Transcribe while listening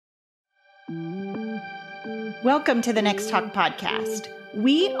Welcome to the nextTalk podcast.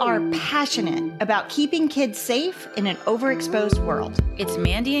 We are passionate about keeping kids safe in an overexposed world. It's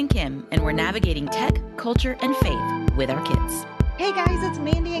Mandy and Kim, and we're navigating tech, culture, and faith with our kids. Hey guys, it's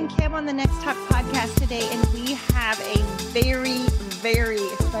Mandy and Kim on the nextTalk podcast today, and we have a very, very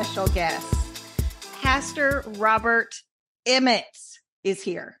special guest. Pastor Robert Emmitt is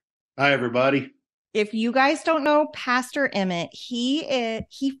here. Hi, everybody. If you guys don't know Pastor Emmitt,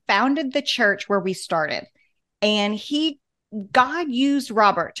 he founded the church where we started. And God used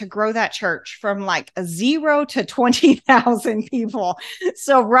Robert to grow that church from like a 0 to 20,000 people.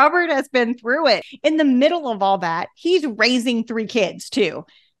 So Robert has been through it. In the middle of all that, he's raising 3 kids too.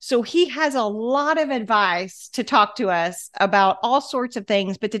 So he has a lot of advice to talk to us about all sorts of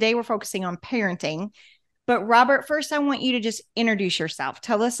things. But today we're focusing on parenting. But Robert, first, I want you to just introduce yourself.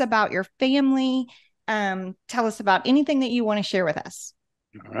 Tell us about your family. Tell us about anything that you want to share with us.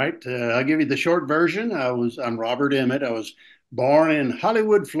 All right. I'll give you the short version. I'm Robert Emmitt. I was born in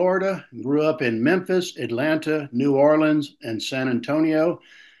Hollywood, Florida, grew up in Memphis, Atlanta, New Orleans, and San Antonio.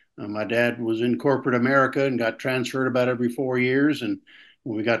 My dad was in corporate America and got transferred about every 4 years. And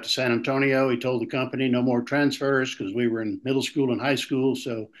when we got to San Antonio, he told the company no more transfers because we were in middle school and high school.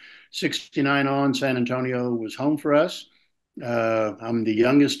 So 69 on, San Antonio was home for us. I'm the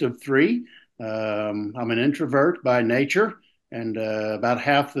youngest of 3. I'm an introvert by nature. And about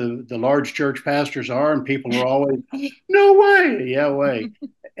half the large church pastors are, and people are always, no way, yeah, way.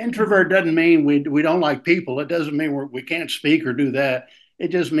 Introvert doesn't mean we don't like people. It doesn't mean we can't speak or do that. It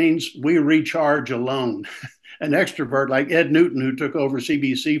just means we recharge alone. An extrovert like Ed Newton, who took over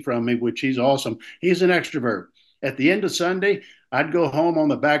CBC from me, which he's awesome, he's an extrovert. At the end of Sunday, I'd go home on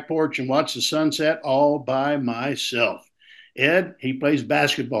the back porch and watch the sunset all by myself. Ed, he plays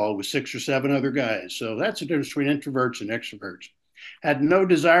basketball with 6 or 7 other guys. So that's the difference between introverts and extroverts. Had no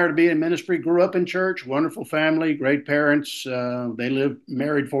desire to be in ministry, grew up in church, wonderful family, great parents. They lived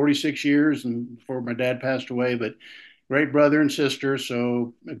married 46 years and before my dad passed away, but great brother and sister.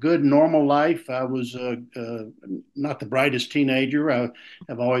 So a good, normal life. I was not the brightest teenager. I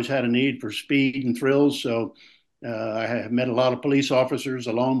have always had a need for speed and thrills. So I have met a lot of police officers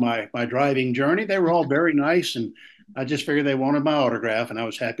along my driving journey. They were all very nice, and I just figured they wanted my autograph, and I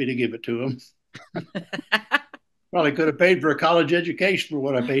was happy to give it to them. Probably could have paid for a college education for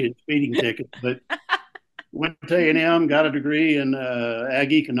what I paid in speeding tickets, but went to A&M, got a degree in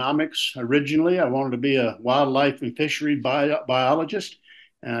ag economics. Originally, I wanted to be a wildlife and fishery biologist.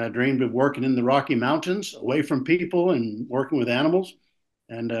 I dreamed of working in the Rocky Mountains, away from people and working with animals.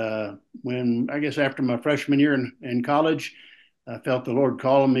 And when, I guess after my freshman year in college, I felt the Lord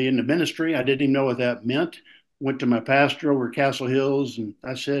calling me into ministry. I didn't even know what that meant. Went to my pastor over at Castle Hills, and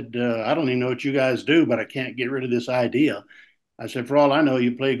I said, I don't even know what you guys do, but I can't get rid of this idea. I said, for all I know,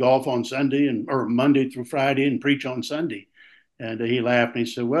 you play golf on Sunday or Monday through Friday and preach on Sunday. And he laughed and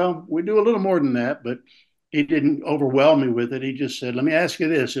he said, well, we do a little more than that, but he didn't overwhelm me with it. He just said, let me ask you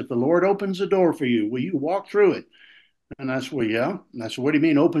this. If the Lord opens the door for you, will you walk through it? And I said, well, yeah. And I said, what do you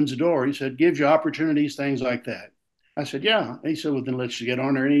mean opens the door? He said, gives you opportunities, things like that. I said, yeah. He said, well, then let's get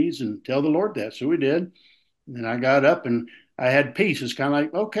on our knees and tell the Lord that. So we did. And I got up and I had peace. It's kind of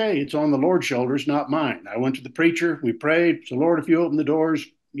like, okay, it's on the Lord's shoulders, not mine. I went to the preacher. We prayed. So, Lord, if you open the doors,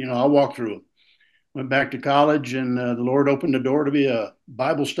 I'll walk through them. Went back to college, and the Lord opened the door to be a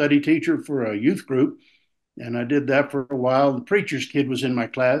Bible study teacher for a youth group. And I did that for a while. The preacher's kid was in my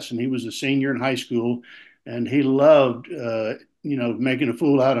class, and he was a senior in high school. And he loved, making a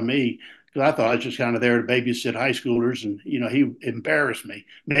fool out of me. Because I thought I was just kind of there to babysit high schoolers. And, he embarrassed me,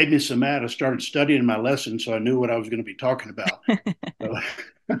 made me so mad. I started studying my lesson so I knew what I was going to be talking about. So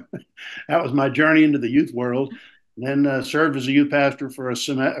that was my journey into the youth world. And then served as a youth pastor for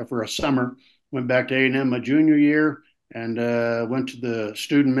a summer. Went back to A&M my junior year and went to the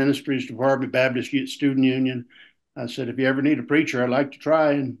Student Ministries Department, Baptist Student Union. I said, if you ever need a preacher, I'd like to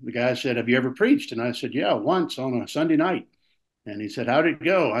try. And the guy said, have you ever preached? And I said, yeah, once on a Sunday night. And he said, how did it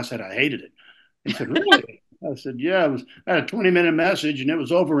go? I said, I hated it. He said, really? I said, yeah, I had a 20-minute message and it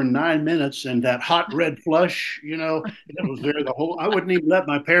was over in 9 minutes. And that hot red flush, it was there I wouldn't even let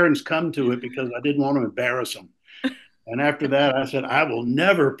my parents come to it because I didn't want to embarrass them. And after that, I said, I will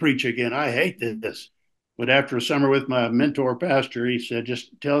never preach again. I hate this. But after a summer with my mentor pastor, he said,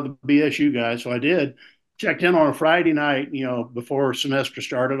 just tell the BSU guys. So I did. Checked in on a Friday night, before semester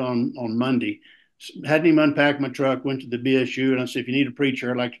started on Monday. Hadn't even unpacked my truck, went to the BSU, and I said, if you need a preacher,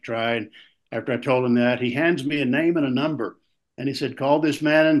 I'd like to try. And after I told him that, he hands me a name and a number. And he said, call this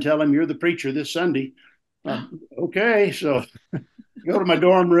man and tell him you're the preacher this Sunday. Okay. So go to my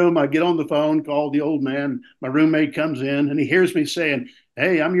dorm room. I get on the phone, call the old man. My roommate comes in, and he hears me saying,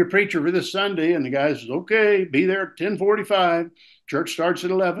 hey, I'm your preacher for this Sunday. And the guy says, okay, be there at 10:45. Church starts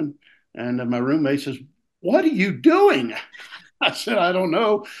at 11. And my roommate says, what are you doing? I said, I don't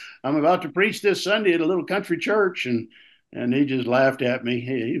know. I'm about to preach this Sunday at a little country church. And he just laughed at me.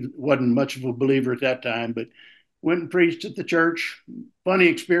 He wasn't much of a believer at that time, but went and preached at the church. Funny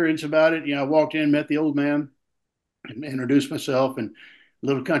experience about it. I walked in, met the old man, and introduced myself, and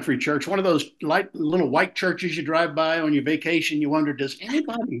little country church, one of those light little white churches you drive by on your vacation. You wonder, does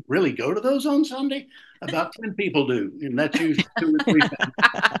anybody really go to those on Sunday? About 10 people do, and that's usually 2 or 3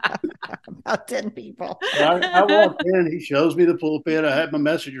 About 10 people. I walked in, he shows me the pulpit. I had my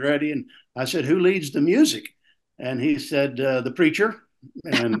message ready, and I said, who leads the music? And he said, the preacher.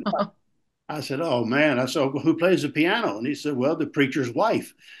 And I said, oh man. I said, well, who plays the piano? And he said, well, the preacher's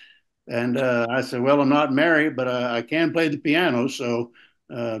wife. And I said, well, I'm not married, but I can play the piano. So,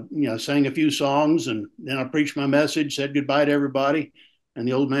 sang a few songs, and then I preached my message, said goodbye to everybody. And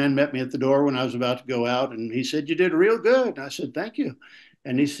the old man met me at the door when I was about to go out. And he said, you did real good. And I said, thank you.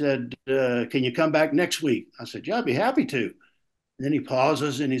 And he said, can you come back next week? I said, yeah, I'd be happy to. And then he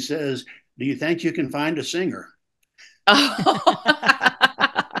pauses and he says, do you think you can find a singer? In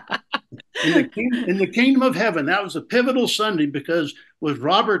the kingdom of heaven, that was a pivotal Sunday, because was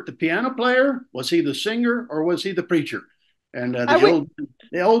Robert the piano player? Was he the singer, or was he the preacher? And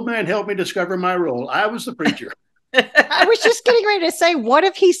the old man helped me discover my role. I was the preacher. I was just getting ready to say, what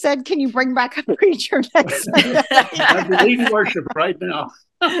if he said, can you bring back a preacher next Sunday? I'd be leading worship right now.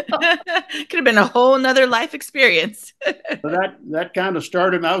 Could have been a whole nother life experience. So that kind of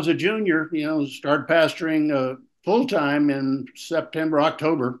started. I was a junior, started pastoring full time in September,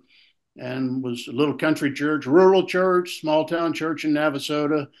 October, and was a little country church, rural church, small town church in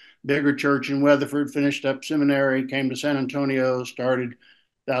Navasota, bigger church in Weatherford, finished up seminary, came to San Antonio, started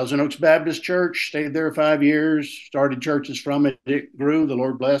Thousand Oaks Baptist Church, stayed there 5 years, started churches from it. It grew, the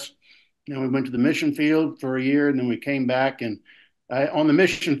Lord bless. We went to the mission field for a year, and then we came back. And on the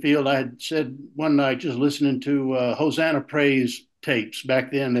mission field, I had said one night, just listening to Hosanna Praise tapes.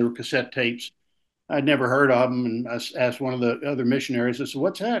 Back then, they were cassette tapes. I'd never heard of them, and I asked one of the other missionaries, I said,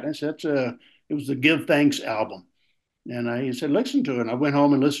 what's that? And I said, it was the Give Thanks album. And he said, listen to it. And I went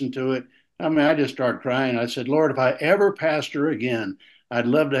home and listened to it. I just started crying. I said, Lord, if I ever pastor again, I'd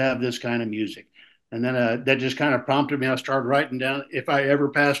love to have this kind of music. And then that just kind of prompted me. I started writing down, if I ever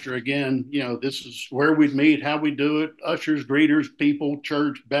pastor again, this is where we'd meet, how we do it, ushers, greeters, people,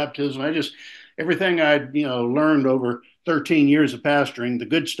 church, baptism. Everything I'd, learned over 13 years of pastoring, the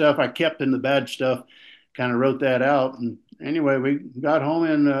good stuff I kept, and the bad stuff, kind of wrote that out. And anyway, we got home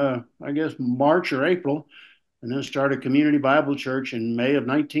in, I guess, March or April, and then started Community Bible Church in May of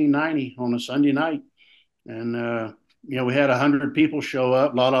 1990 on a Sunday night. And, we had 100 people show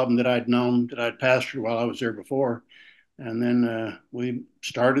up, a lot of them that I'd known, that I'd pastored while I was there before. And then we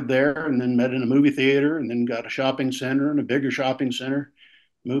started there, and then met in a movie theater, and then got a shopping center and a bigger shopping center,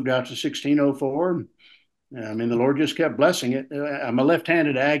 moved out to 1604. The Lord just kept blessing it. I'm a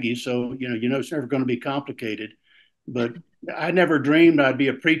left-handed Aggie, so, it's never going to be complicated. But I never dreamed I'd be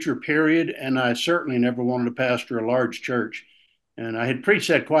a preacher, period. And I certainly never wanted to pastor a large church. And I had preached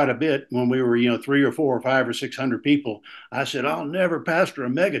that quite a bit when we were, 3 or 4 or 5 or 600 people. I said, I'll never pastor a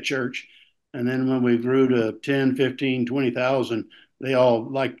mega church. And then when we grew to 10, 15, 20,000, they all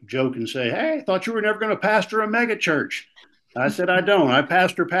like to joke and say, hey, I thought you were never going to pastor a mega church. I said, I don't. I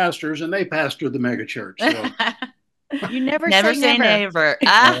pastor pastors, and they pastor the mega church. So. You never say never.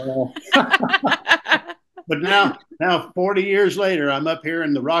 But now 40 years later, I'm up here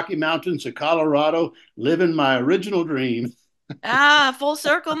in the Rocky Mountains of Colorado, living my original dream. Full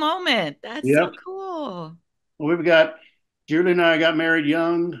circle moment. That's so cool. Well, Julie and I got married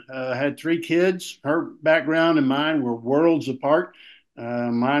young, had 3 kids. Her background and mine were worlds apart.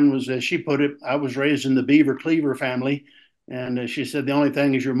 Mine was, as she put it, I was raised in the Beaver Cleaver family. And she said, the only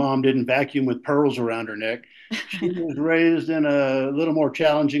thing is your mom didn't vacuum with pearls around her neck. She was raised in a little more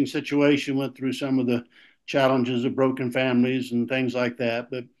challenging situation, went through some of the challenges of broken families and things like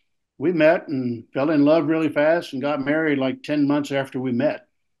that. But we met and fell in love really fast and got married like 10 months after we met.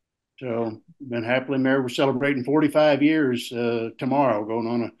 So been happily married. We're celebrating 45 years tomorrow, going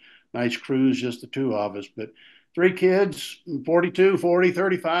on a nice cruise, just the 2 of us. But 3 kids, 42, 40,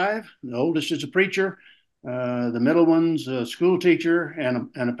 35. The oldest is a preacher. The middle one's a school teacher and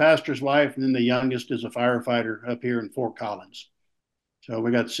a pastor's wife. And then the youngest is a firefighter up here in Fort Collins. So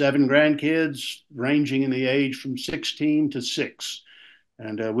we got 7 grandkids ranging in the age from 16 to 6.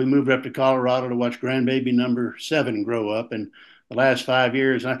 And we moved up to Colorado to watch grandbaby number 7 grow up. And the last 5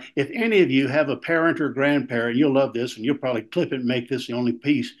 years, if any of you have a parent or grandparent, you'll love this, and you'll probably clip it and make this the only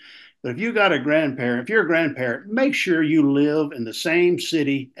piece. But if you got a grandparent, if you're a grandparent, make sure you live in the same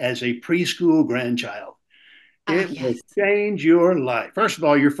city as a preschool grandchild. Oh, It will yes. change your life. First of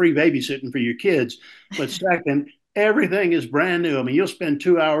all, you're free babysitting for your kids. But second, everything is brand new. I mean, you'll spend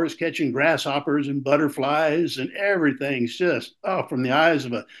 2 hours catching grasshoppers and butterflies, and everything's just, oh, from the eyes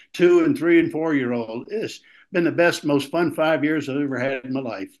of a 2 and 3 and 4 year old. It's been the best, most fun 5 years I've ever had in my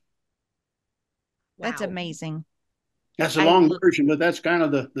life. That's Wow. amazing. That's a I long version, but that's kind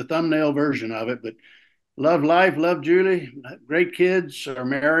of the thumbnail version of it. But love life, love Julie, great kids. Our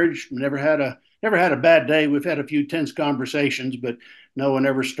marriage never had a bad day. We've had a few tense conversations, but no one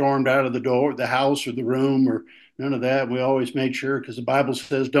ever stormed out of the door, the house, or the room, or none of that. We always made sure, because the Bible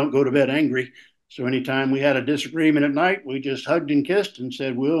says, "Don't go to bed angry." So anytime we had a disagreement at night, we just hugged and kissed and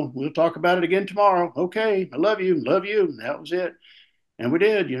said, "We'll talk about it again tomorrow." Okay, I love you. And that was it. And we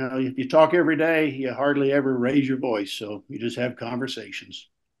did. You know, if you talk every day, you hardly ever raise your voice. So you just have conversations.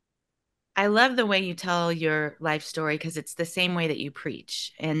 I love the way you tell your life story because it's the same way that you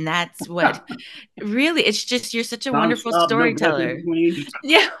preach. And that's what really, it's just, you're such a wonderful Nonstop, no breath in storyteller. between.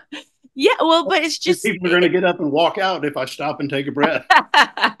 Yeah. Yeah. Well, but it's just, People are going to get up and walk out if I stop and take a breath.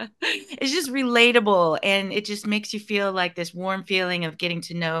 it's just relatable. And it just makes you feel like this warm feeling of getting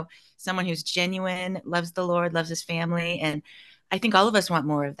to know someone who's genuine, loves the Lord, loves his family. And I think all of us want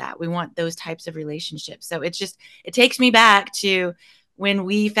more of that. We want those types of relationships. So it's just, it takes me back to when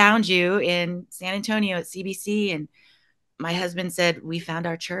we found you in San Antonio at CBC, and my husband said, we found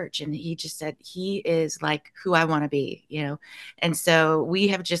our church, and he just said, he is like who I want to be, you know? And so we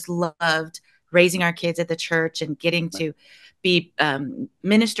have just loved raising our kids at the church and getting to be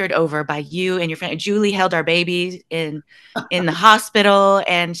ministered over by you and your family. Julie held our baby in the hospital,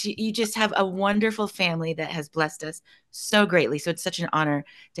 and you just have a wonderful family that has blessed us so greatly. So it's such an honor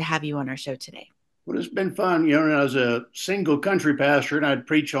to have you on our show today. Well, it's been fun. You know, as a single country pastor, and I'd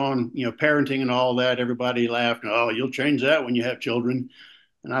preach on, parenting and all that. Everybody laughed. Oh, you'll change that when you have children.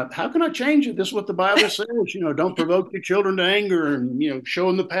 And how can I change it? This is what the Bible says. Don't provoke your children to anger, and show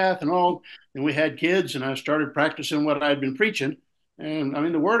them the path and all. And we had kids, and I started practicing what I'd been preaching. And I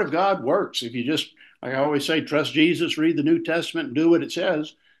mean, the Word of God works. If you just, like I always say, trust Jesus, read the New Testament, and do what it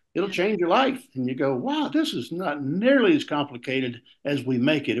says, it'll change your life. And you go, wow, this is not nearly as complicated as we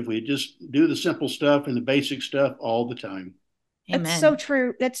make it if we just do the simple stuff and the basic stuff all the time. That's so Amen.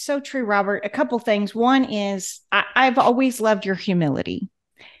 true. That's so true, Robert. A couple things. One is I've always loved your humility.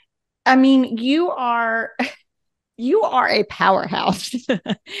 I mean, you are a powerhouse.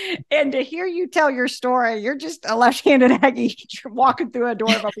 And to hear you tell your story, you're just a left-handed Aggie walking through a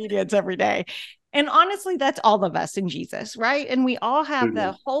door of obedience every day. And honestly, that's all of us in Jesus, right? And we all have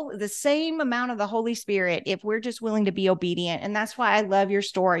the same amount of the Holy Spirit if we're just willing to be obedient. And that's why I love your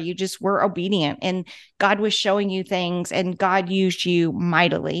story. You just were obedient, and God was showing you things, and God used you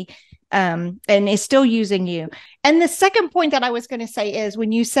mightily. And is still using you. And the second point that I was going to say is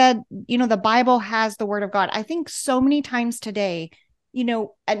when you said, the Bible has the word of God. I think so many times today,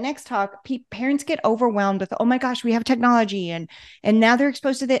 at Next Talk, parents get overwhelmed with, oh my gosh, we have technology, and now they're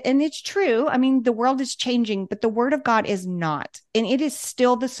exposed to that. And it's true. I mean, the world is changing, but the word of God is not. And it is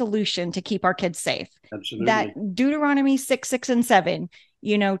still the solution to keep our kids safe. Absolutely. That Deuteronomy 6:6 and 7,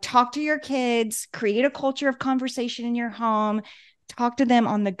 talk to your kids, create a culture of conversation in your home, talk to them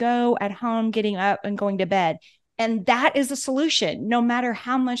on the go, at home, getting up and going to bed. And that is a solution, no matter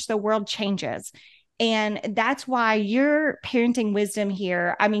how much the world changes. And that's why your parenting wisdom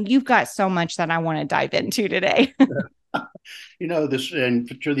here, I mean, you've got so much that I want to dive into today. This,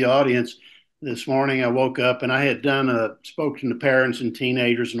 and to the audience, this morning I woke up and I had spoken to parents and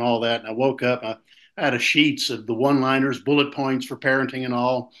teenagers and all that. And I woke up, I had a sheets of the one-liners, bullet points for parenting and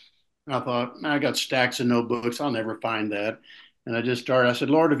all. And I thought, I got stacks of notebooks. I'll never find that. And I said,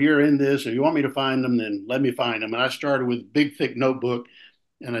 Lord, if you're in this, if you want me to find them, then let me find them. And I started with a big, thick notebook,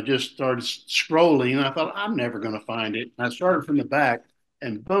 and I just started scrolling. And I thought, I'm never going to find it. And I started from the back,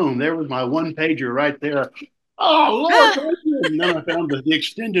 and boom, there was my one pager right there. Oh, Lord, thank you. And then I found the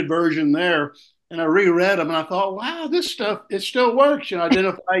extended version there, and I reread them. And I thought, wow, this stuff, it still works.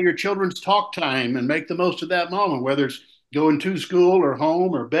 Identify your children's talk time and make the most of that moment, whether it's going to school or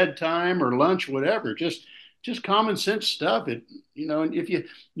home or bedtime or lunch, whatever. Just common sense stuff. And if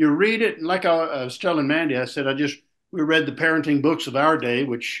you read it, and like I was telling Mandy, I said we read the parenting books of our day,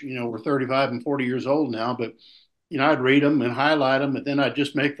 which we're 35 and 40 years old now, but I'd read them and highlight them, and then I'd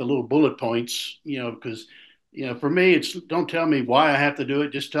just make the little bullet points, because for me, it's don't tell me why I have to do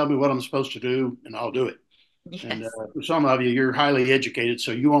it, just tell me what I'm supposed to do, and I'll do it. And Yes. for some of you, you're highly educated,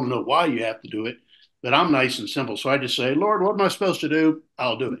 so you want to know why you have to do it. But I'm nice and simple, so I just say, Lord, what am I supposed to do?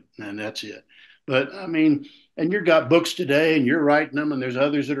 I'll do it, and that's it. But I mean, and you've got books today and you're writing them and there's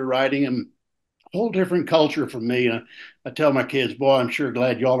others that are writing them. Whole different culture from me. I tell my kids, boy, I'm sure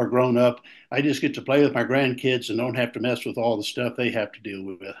glad y'all are grown up. I just get to play with my grandkids and don't have to mess with all the stuff they have to deal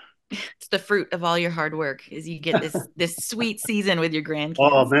with. It's the fruit of all your hard work is you get this sweet season with your Oh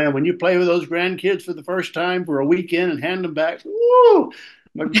grandkids. man, when you play with those grandkids for the first time for a weekend and hand them back, woo!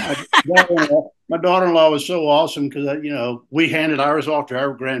 My daughter-in-law was so awesome because we handed ours off to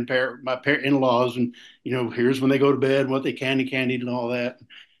our grandparent, my in-laws, and here's when they go to bed, what they candied and all that.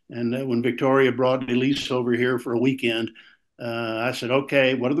 And when Victoria brought Elise over here for a weekend, I said,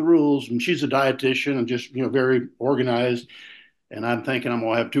 "Okay, what are the rules?" And she's a dietitian and just very organized. And I'm thinking I'm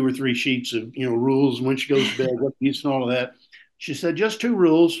gonna have 2 or 3 sheets of rules when she goes to bed, what eats and all of that. She said, "Just 2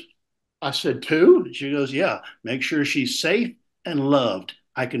 rules." I said, "Two?" She goes, "Yeah, make sure she's safe and loved.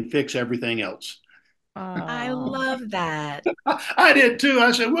 I can fix everything else." I Oh, love that. I did too.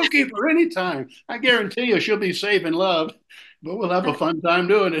 I said, "We'll keep her anytime. I guarantee you she'll be safe and loved, but we'll have a fun time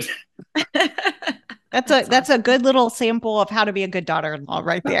doing it." that's a good little sample of how to be a good daughter-in-law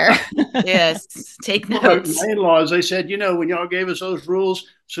right there. Yes, take Well, notes. my in-laws, they said, when y'all gave us those rules,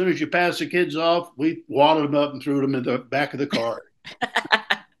 as soon as you passed the kids off, we wadded them up and threw them in the back of the car.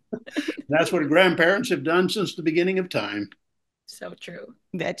 That's what grandparents have done since the beginning of time. So true.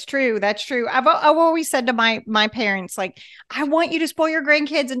 That's true. That's true. I've always said to my parents, like, I want you to spoil your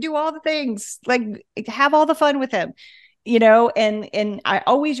grandkids and do all the things, like have all the fun with them, and I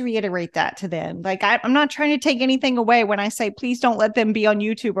always reiterate that to them. Like I'm not trying to take anything away when I say, please don't let them be on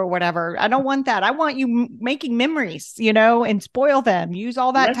YouTube or whatever. I don't want that. I want you making memories, and spoil them. Use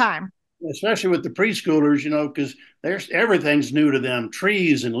all that time. Especially with the preschoolers, because there's everything's new to them: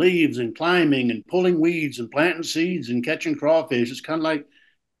 trees and leaves and climbing and pulling weeds and planting seeds and catching crawfish. It's kind of like,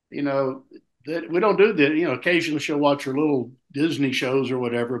 that we don't do that. Occasionally she'll watch her little Disney shows or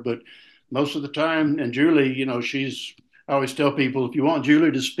whatever, but most of the time, and Julie, I always tell people, if you want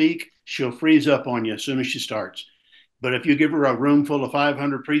Julie to speak, she'll freeze up on you as soon as she starts. But if you give her a room full of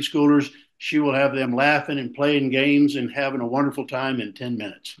 500 preschoolers, she will have them laughing and playing games and having a wonderful time in 10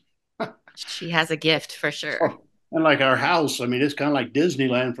 minutes. She has a gift for sure. Oh, and like our house, I mean, it's kind of like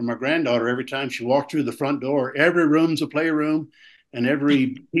Disneyland for my granddaughter. Every time she walked through the front door, every room's a playroom, and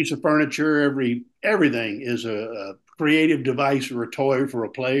every piece of furniture, everything is a creative device or a toy for a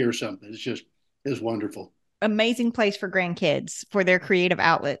play or something. It's wonderful. Amazing place for grandkids for their creative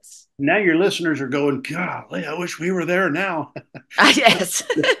outlets. Now your listeners are going, "Golly, I wish we were there now." Yes.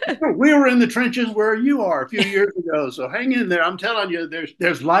 We were in the trenches where you are a few years ago. So hang in there. I'm telling you,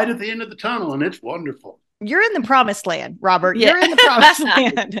 there's light at the end of the tunnel, and it's wonderful. You're in the promised land, Robert. Yeah. You're in the promised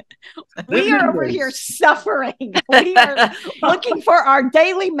land. We are over here suffering. We are looking for our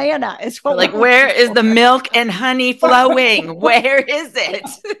daily manna. Is what Like, where is the milk and honey flowing? Where is it?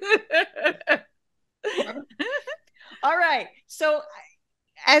 All right. So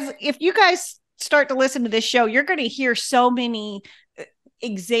as if you guys start to listen to this show, you're going to hear so many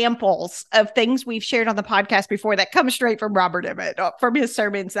examples of things we've shared on the podcast before that come straight from Robert Emmitt, from his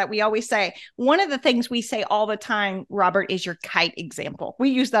sermons, that we always say. One of the things we say all the time, Robert, is your kite example. We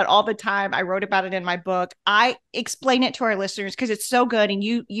use that all the time. I wrote about it in my book. I explain it to our listeners because it's so good, and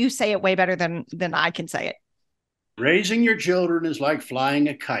you say it way better than I can say it. Raising your children is like flying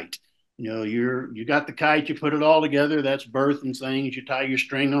a kite. You got the kite, you put it all together. That's birth and things. You tie your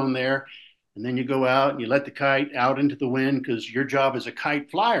string on there, and then you go out and you let the kite out into the wind, because your job as a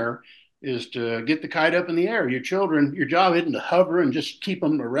kite flyer is to get the kite up in the air. Your children, your job isn't to hover and just keep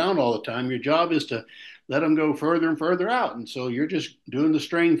them around all the time. Your job is to let them go further and further out. And so you're just doing the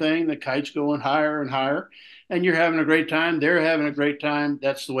string thing. The kite's going higher and higher, and you're having a great time. They're having a great time.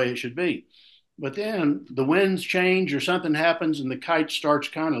 That's the way it should be. But then the winds change or something happens and the kite starts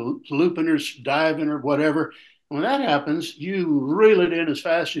kind of looping or diving or whatever. When that happens, you reel it in as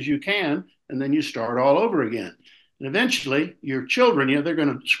fast as you can, and then you start all over again. And eventually, your children, they're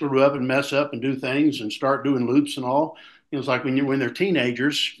going to screw up and mess up and do things and start doing loops and all. It's like when they're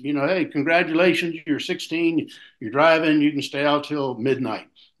teenagers, hey, congratulations, you're 16, you're driving, you can stay out till midnight.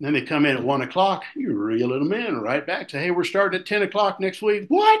 And then they come in at 1 o'clock, you're reeling them in right back to, hey, we're starting at 10 o'clock next week.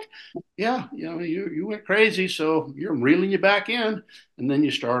 What? Yeah, you went crazy, so you're reeling you back in, and then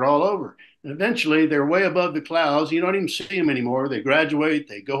you start all over. And eventually, they're way above the clouds. You don't even see them anymore. They graduate,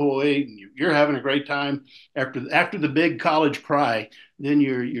 they go away, and you're having a great time. After the big college cry, then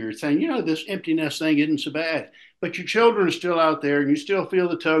you're saying, this empty nest thing isn't so bad. But your children are still out there, and you still feel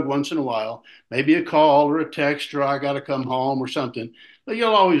the tug once in a while, maybe a call or a text, or I got to come home or something. But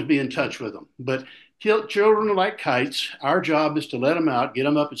you'll always be in touch with them. But Children are like kites. Our job is to let them out, get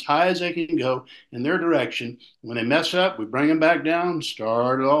them up as high as they can go in their direction. When they mess up, we bring them back down,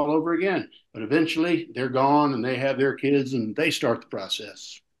 start it all over again. But eventually they're gone and they have their kids and they start the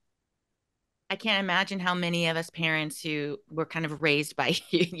process. I can't imagine how many of us parents who were kind of raised by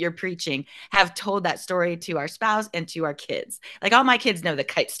your preaching have told that story to our spouse and to our kids. Like all my kids know the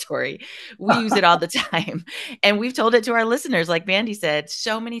kite story. We use it all the time. And we've told it to our listeners, like Bandy said,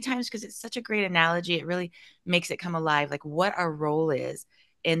 so many times because it's such a great analogy. It really makes it come alive, like what our role is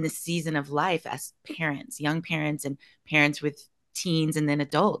in the season of life as parents, young parents and parents with teens and then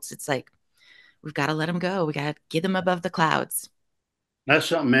adults. It's like, we've got to let them go. We got to get them above the clouds. That's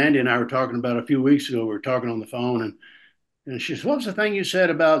something Mandy and I were talking about a few weeks ago. We were talking on the phone and she said, "What was the thing you said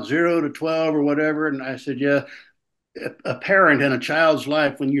about 0 to 12 or whatever?" And I said, "Yeah, a parent in a child's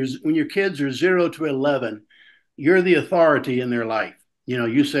life, when your kids are 0 to 11, you're the authority in their life.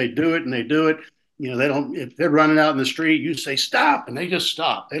 You say do it and they do it. They don't, if they're running out in the street, you say stop and they just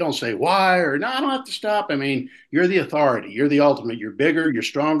stop. They don't say why or no, I don't have to stop. I mean, you're the authority, you're the ultimate, you're bigger, you're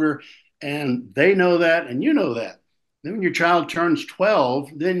stronger, and they know that and you know that. Then when your child turns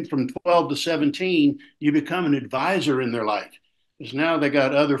 12, then from 12 to 17, you become an advisor in their life. Because now they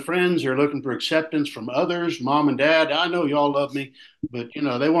got other friends, they're looking for acceptance from others, mom and dad. I know y'all love me, but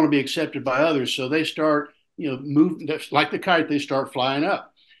they want to be accepted by others. So they start, moving like the kite, they start flying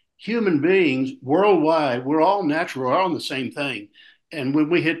up. Human beings worldwide, we're all natural, we're all in the same thing. And when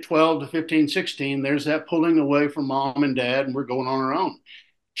we hit 12 to 15, 16, there's that pulling away from mom and dad, and we're going on our own.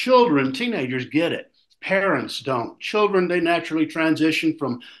 Children, teenagers get it. Parents don't. Children, they naturally transition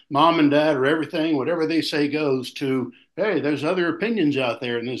from mom and dad or everything, whatever they say goes, to, hey, there's other opinions out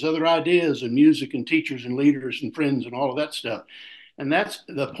there and there's other ideas and music and teachers and leaders and friends and all of that stuff. And that's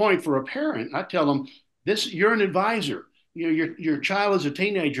the point for a parent. I tell them, you're an advisor. Your child is a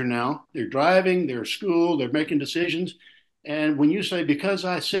teenager now. They're driving, they're at school, they're making decisions. And when you say, because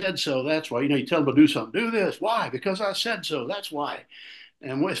I said so, that's why, you tell them to do something, do this. Why? Because I said so, that's why.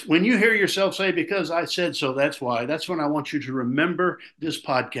 And when you hear yourself say, because I said so, that's why, that's when I want you to remember this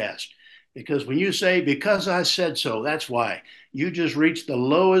podcast. Because when you say, because I said so, that's why, you just reached the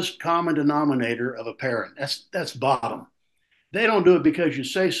lowest common denominator of a parent. That's bottom. They don't do it because you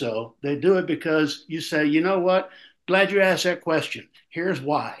say so. They do it because you say, you know what? Glad you asked that question. Here's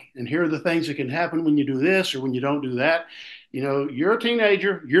why. And here are the things that can happen when you do this or when you don't do that. You're a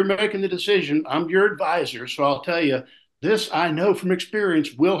teenager. You're making the decision. I'm your advisor. So I'll tell you, this I know from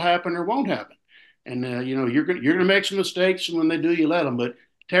experience will happen or won't happen. And, you're going to make some mistakes. And when they do, you let them. But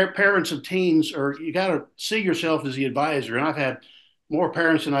parents of teens, you got to see yourself as the advisor. And I've had more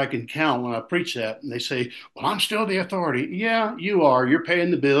parents than I can count when I preach that. And they say, well, I'm still the authority. Yeah, you are. You're paying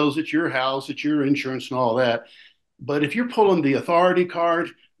the bills. It's your house. It's your insurance and all that. But if you're pulling the authority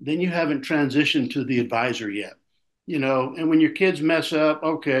card, then you haven't transitioned to the advisor yet. And when your kids mess up,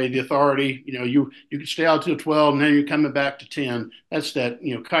 okay, the authority, you can stay out till 12 and then you're coming back to 10. That's that,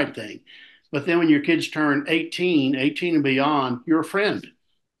 kite thing. But then when your kids turn 18 and beyond, you're a friend.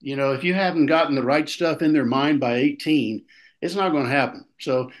 If you haven't gotten the right stuff in their mind by 18, it's not going to happen.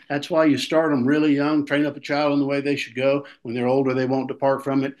 So that's why you start them really young, train up a child in the way they should go. When they're older, they won't depart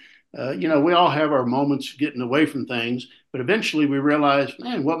from it. We all have our moments getting away from things, but eventually we realize,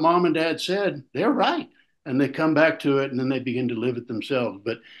 man, what mom and dad said, they're right. And they come back to it and then they begin to live it themselves.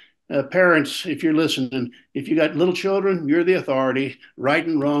 But parents, if you're listening, if you got little children, you're the authority. Right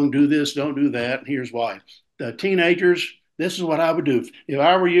and wrong, do this, don't do that. And here's why. The teenagers, this is what I would do. If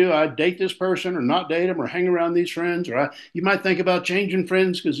I were you, I'd date this person or not date them or hang around these friends. You might think about changing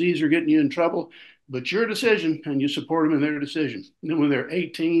friends because these are getting you in trouble. But your decision, and you support them in their decision. And then when they're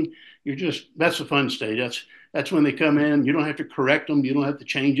 18, that's the fun stage. That's when they come in. You don't have to correct them. You don't have to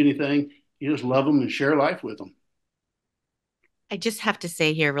change anything. You just love them and share life with them. I just have to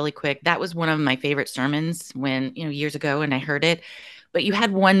say here really quick, that was one of my favorite sermons when, years ago, and I heard it, but you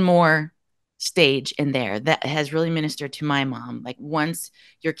had one more stage in there that has really ministered to my mom. Like once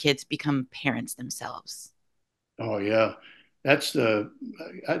your kids become parents themselves. Oh yeah. That's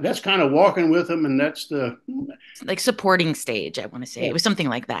kind of walking with them. And that's the like supporting stage. I want to say it was something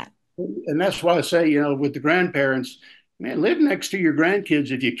like that. And that's why I say, with the grandparents, man, live next to your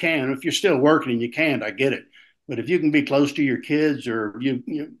grandkids if you can. If you're still working and you can't, I get it. But if you can be close to your kids or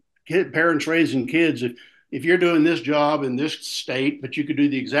parents raising kids, if you're doing this job in this state, but you could do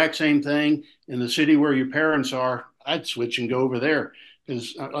the exact same thing in the city where your parents are, I'd switch and go over there.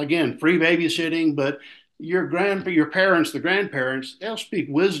 Because again, free babysitting, but your parents, the grandparents, they'll speak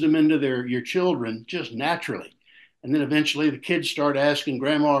wisdom into your children just naturally. And then eventually the kids start asking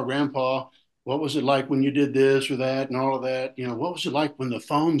grandma or grandpa, what was it like when you did this or that and all of that? What was it like when the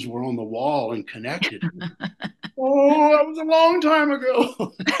phones were on the wall and connected? Oh, that was a long time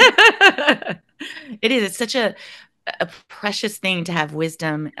ago. It is. It's such a precious thing to have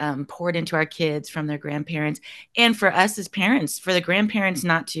wisdom poured into our kids from their grandparents, and for us as parents, for the grandparents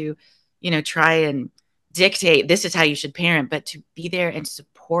not to, try and dictate this is how you should parent, but to be there and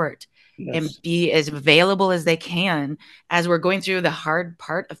support and Yes. be as available as they can as we're going through the hard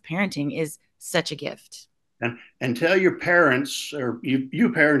part of parenting is such a gift. And tell your parents, or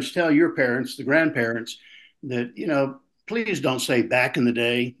you parents tell your parents, the grandparents, that please don't say back in the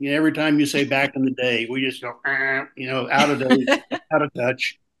day. Every time you say back in the day, we just go out of date, out of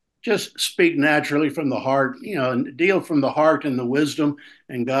touch. Just speak naturally from the heart, and deal from the heart and the wisdom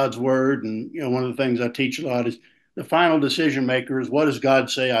and God's word. And one of the things I teach a lot is the final decision maker is, what does God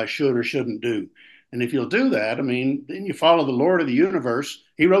say I should or shouldn't do? And if you'll do that, I mean, then you follow the Lord of the universe.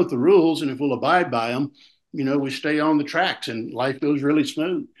 He wrote the rules, and if we'll abide by them, we stay on the tracks and life goes really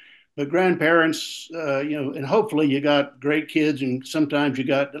smooth. But grandparents, and hopefully you got great kids, and sometimes you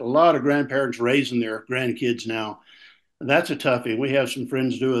got a lot of grandparents raising their grandkids now. That's a toughie. We have some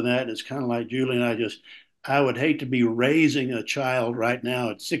friends doing that. And it's kind of like Julie and I would hate to be raising a child right now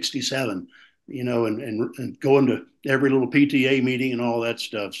at 67, and going to every little PTA meeting and all that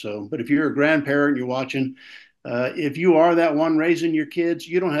stuff. So, but if you're a grandparent, you're watching, if you are that one raising your kids,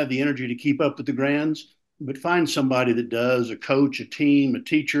 you don't have the energy to keep up with the grands, but find somebody that does, a coach, a team, a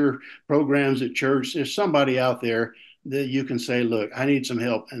teacher, programs at church. There's somebody out there that you can say, look, I need some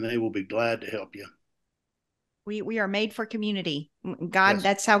help, and they will be glad to help you. We are made for community. God, Yes.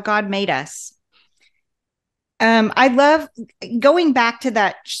 that's how God made us. I love going back to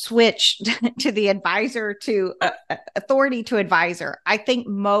that switch to the advisor to authority to advisor. I think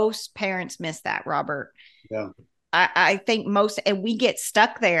most parents miss that, Robert. Yeah. I think most, and we get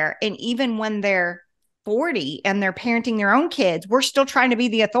stuck there. And even when they're 40 and they're parenting their own kids, we're still trying to be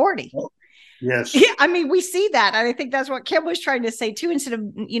the authority. Yes. Yeah, I mean, we see that. And I think that's what Kim was trying to say too, instead of,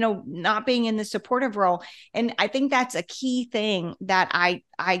 not being in the supportive role. And I think that's a key thing that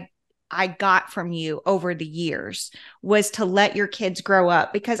I got from you over the years, was to let your kids grow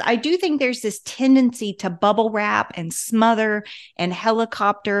up, because I do think there's this tendency to bubble wrap and smother and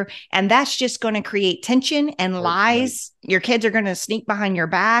helicopter, and that's just going to create tension and lies. Right. Your kids are going to sneak behind your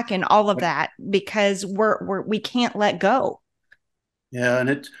back and all of that, because we can't let go. Yeah, and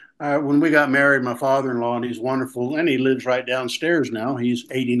it's when we got married, my father-in-law, and he's wonderful, and he lives right downstairs now. He's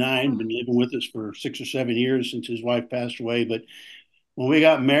 89, been living with us for 6 or 7 years since his wife passed away. But when we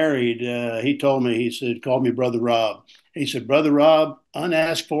got married, he told me, he said, called me Brother Rob. He said, Brother Rob,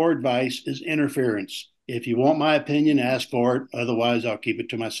 unasked for advice is interference. If you want my opinion, ask for it. Otherwise, I'll keep it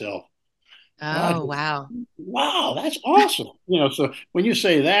to myself. Oh, wow. Wow, that's awesome. So when you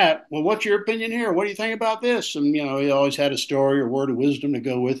say that, well, what's your opinion here? What do you think about this? And, he always had a story or word of wisdom to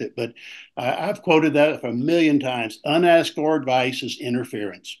go with it. But I've quoted that a million times. Unasked for advice is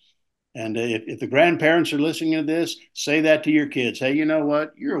interference. And if the grandparents are listening to this, say that to your kids. Hey, you know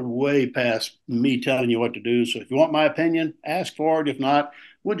what? You're way past me telling you what to do. So if you want my opinion, ask for it. If not,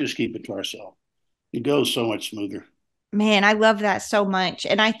 we'll just keep it to ourselves. It goes so much smoother. Man, I love that so much.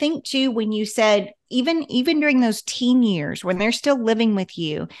 And I think too, when you said, even during those teen years, when they're still living with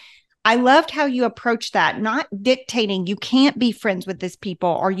you, I loved how you approached that, not dictating, you can't be friends with this people,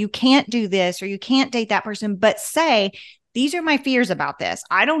 or you can't do this, or you can't date that person, but say, these are my fears about this.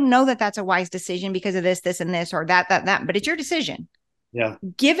 I don't know that that's a wise decision because of this, and this, or that, but it's your decision. Yeah.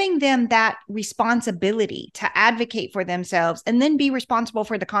 Giving them that responsibility to advocate for themselves and then be responsible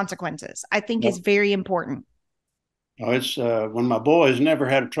for the consequences, I think is very important. Oh, it's when my boys never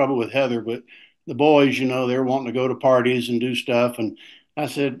had trouble with Heather, but the boys, they're wanting to go to parties and do stuff. And I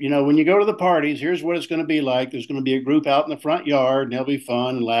said, when you go to the parties, here's what it's going to be like. There's going to be a group out in the front yard, and they'll be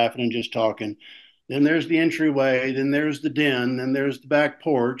fun and laughing and just talking. Then there's the entryway, then there's the den, then there's the back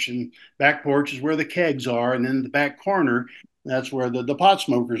porch, and back porch is where the kegs are, and then the back corner, that's where the pot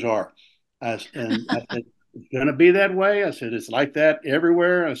smokers are. I said, it's going to be that way. I said, it's like that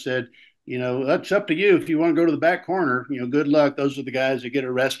everywhere. I said, that's up to you. If you want to go to the back corner, good luck. Those are the guys that get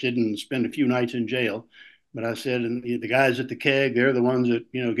arrested and spend a few nights in jail. But I said, and the guys at the keg, they're the ones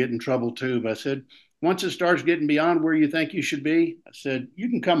that, get in trouble too. But I said, once it starts getting beyond where you think you should be, I said, you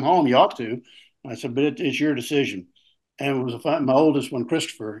can come home. You ought to. I said, but it's your decision. And it was my oldest one,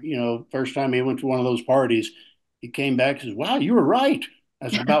 Christopher, first time he went to one of those parties, he came back and says, wow, you were right. I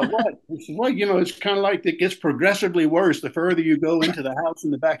said, about what? He said, well, it's kind of like it gets progressively worse the further you go into the house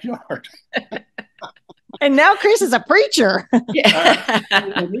in the backyard. And now Chris is a preacher.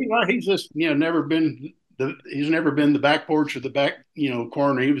 Meanwhile, he's just, never been the back porch or the back,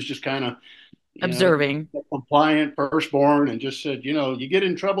 corner. He was just kind of Observing. A compliant firstborn, and just said, you get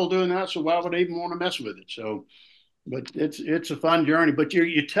in trouble doing that, so why would I even want to mess with it? So, but it's a fun journey. But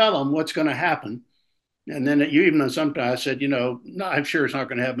you tell them what's going to happen, and then you even know sometimes I said, no, I'm sure it's not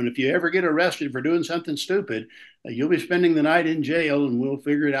going to happen. If you ever get arrested for doing something stupid, you'll be spending the night in jail, and we'll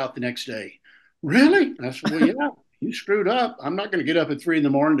figure it out the next day. Really? I said, well, yeah. You screwed up. I'm not going to get up at 3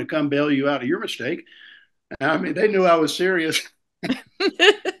 a.m. to come bail you out of your mistake. I mean, they knew I was serious.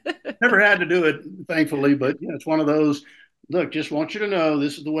 Never had to do it, thankfully, but it's one of those. Look, just want you to know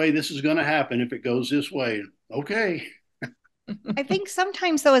this is the way this is going to happen if it goes this way. Okay. I think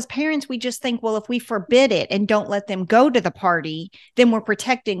sometimes, though, as parents, we just think, well, if we forbid it and don't let them go to the party, then we're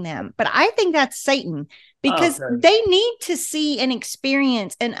protecting them. But I think that's Satan, because they need to see and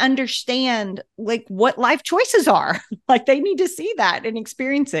experience and understand like what life choices are. Like they need to see that and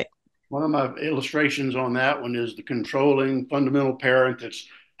experience it. One of my illustrations on that one is the controlling fundamental parent that's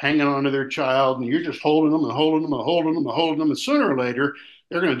hanging on to their child, and you're just holding them and holding them and holding them and holding them. And sooner or later,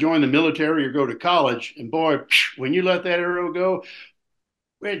 they're going to join the military or go to college. And boy, when you let that arrow go,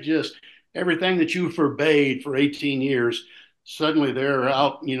 it just everything that you forbade for 18 years, suddenly they're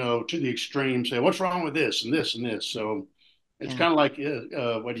out, to the extreme, say, what's wrong with this and this and this? So it's kind of like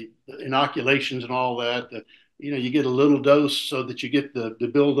inoculations and all that. You get a little dose so that you get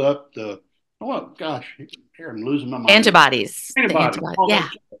the build up, oh gosh, here I'm losing my mind. Antibodies. Antibodies. Yeah.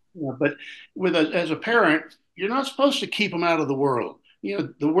 But as a parent, you're not supposed to keep them out of the world.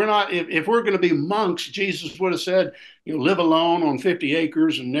 We're not. If we're going to be monks, Jesus would have said, live alone on 50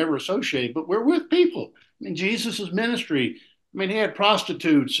 acres and never associate. But we're with people. I mean, Jesus's ministry. I mean, he had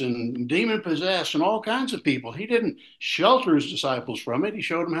prostitutes and demon possessed and all kinds of people. He didn't shelter his disciples from it. He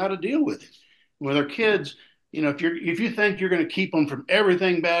showed them how to deal with it. With our kids, if you think you're going to keep them from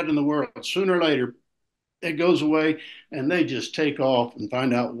everything bad in the world, sooner or later it goes away, and they just take off and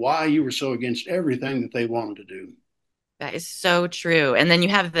find out why you were so against everything that they wanted to do. That is so true. And then you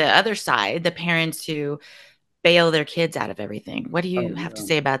have the other side, the parents who bail their kids out of everything. What do you have to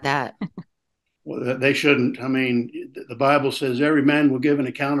say about that? Well, they shouldn't. I mean, the Bible says every man will give an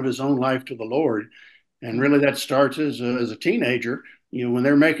account of his own life to the Lord. And really that starts as a teenager, when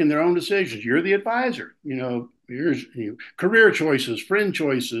they're making their own decisions. You're the advisor, here's career choices, friend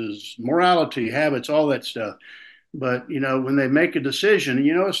choices, morality, habits, all that stuff. But, when they make a decision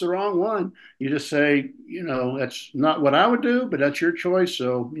and it's the wrong one, you just say, that's not what I would do, but that's your choice.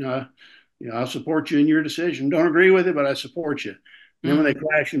 So, I'll support you in your decision. Don't agree with it, but I support you. And then when they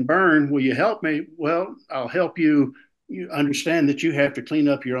crash and burn, will you help me? Well, I'll help you. You understand that you have to clean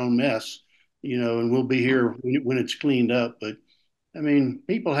up your own mess, and we'll be here when it's cleaned up. But I mean,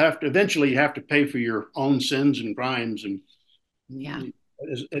 people eventually have to pay for your own sins and crimes. And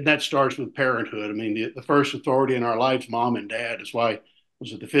that starts with parenthood. I mean, the first authority in our lives, mom and dad, is why,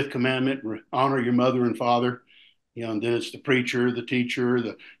 was it the fifth commandment, honor your mother and father? And then it's the preacher, the teacher,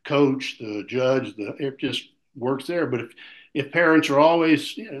 the coach, the judge, it just works there. But if parents are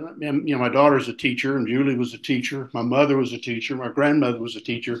always, my daughter's a teacher and Julie was a teacher. My mother was a teacher. My grandmother was a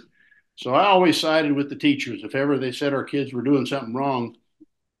teacher. So I always sided with the teachers. If ever they said our kids were doing something wrong,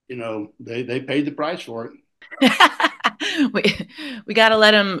 they paid the price for it. we got to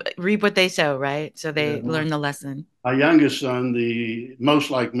let them reap what they sow, right? So they learn the lesson. My youngest son, the most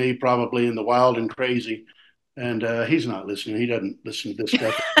like me, probably in the wild and crazy. And he's not listening. He doesn't listen to this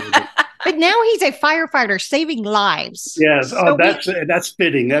stuff. But now he's a firefighter saving lives. Yes. So that's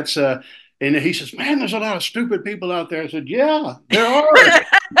fitting. That's and he says, man, there's a lot of stupid people out there. I said, yeah, there are.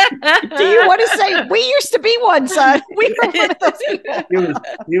 Do you want to say, we used to be one, son? We were one of those people.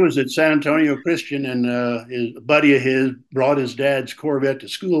 He was at San Antonio Christian, and a buddy of his brought his dad's Corvette to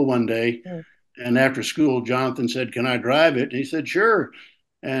school one day. And after school, Jonathan said, can I drive it? And he said, sure.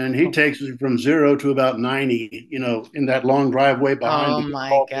 And he takes it from 0 to about 90, in that long driveway behind. Oh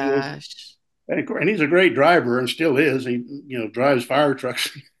my gosh. And he's a great driver and still is. He, drives fire trucks.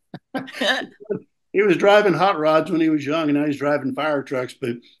 He was driving hot rods when he was young, and now he's driving fire trucks.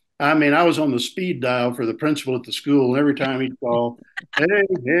 But I mean, I was on the speed dial for the principal at the school, and every time he'd call,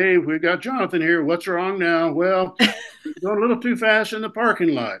 hey, we got Jonathan here. What's wrong now? Well, he's going a little too fast in the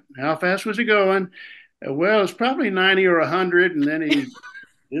parking lot. How fast was he going? Well, it's probably 90 or 100. And then he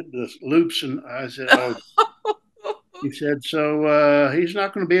did the loops, and I said, oh. He said, so he's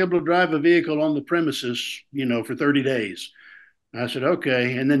not going to be able to drive a vehicle on the premises, for 30 days. I said,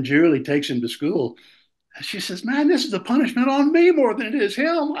 okay. And then Julie takes him to school. She says, man, this is a punishment on me more than it is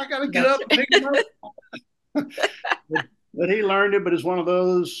him. I got to get up and pick him up. But he learned it. But it's one of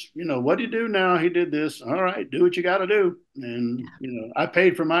those, what do you do now? He did this. All right, do what you got to do. And I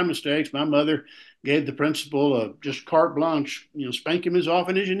paid for my mistakes. My mother gave the principal just carte blanche. Spank him as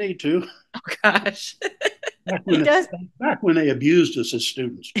often as you need to. Oh gosh. Back He when does. back when they abused us as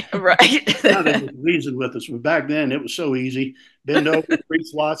students. Right. Now they just reason with us. But back then it was so easy. Bend over, three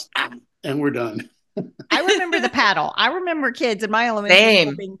swats, and we're done. I remember the paddle. I remember kids in my elementary school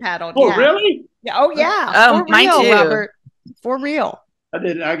Same. being paddled. Oh, Yeah. really? Yeah. Oh, yeah. Oh, For mine real, too. Robert. For real. I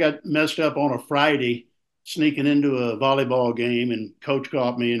did. I got messed up on a Friday, sneaking into a volleyball game, and coach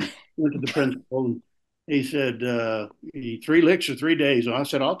caught me and went to the principal. And he said, 3 licks or 3 days. And I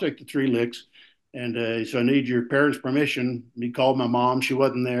said, I'll take the 3 licks. And he said, I need your parents' permission. He called my mom. She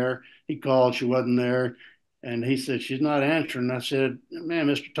wasn't there. He called. She wasn't there. And he said, she's not answering. I said, man,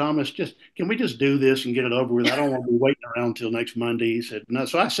 Mr. Thomas, can we just do this and get it over with? I don't want to be waiting around until next Monday. He said, no.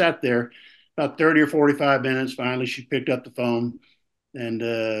 So I sat there about 30 or 45 minutes. Finally, she picked up the phone. And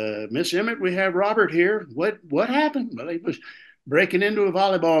Miss Emmitt, we have Robert here. What happened? Well, he was breaking into a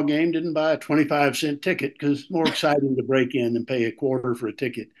volleyball game. Didn't buy a 25-cent ticket because it's more exciting to break in than pay a quarter for a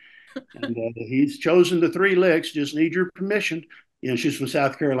ticket. And he's chosen the 3 licks. Just need your permission. She's from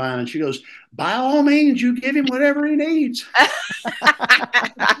South Carolina, and she goes, "By all means, you give him whatever he needs."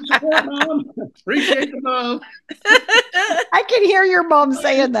 Support, Mom. Appreciate the love. I can hear your mom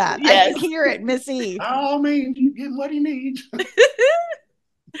saying that. Yes. I can hear it, Miss E. By all means, you give him what he needs.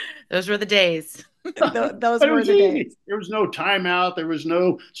 Those were the days. Those But it were was the easy. days. There was no timeout. There was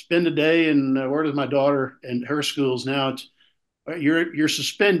no spend a day. And where does my daughter and her schools now? It's you're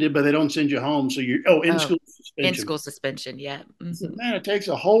suspended, but they don't send you home. So you're in Oh, school in suspension. school suspension. Yeah. So, Mhm. man, it takes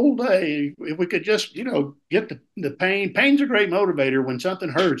a whole day. If we could just get the pain. Pain's a great motivator. When something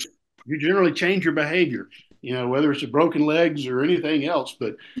hurts, you generally change your behavior. Whether it's a broken legs or anything else.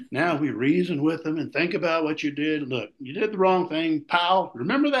 But now we reason with them and think about what you did. Look, you did the wrong thing, pal.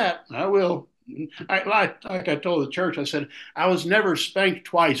 Remember that. I will. Like I told the church, I said I was never spanked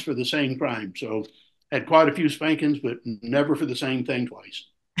twice for the same crime. So had quite a few spankings, but never for the same thing twice.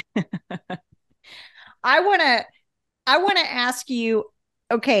 I want to ask you,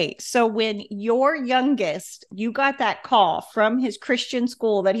 okay, so when your youngest, you got that call from his Christian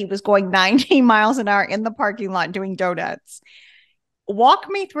school that he was going 90 miles an hour in the parking lot doing donuts. Walk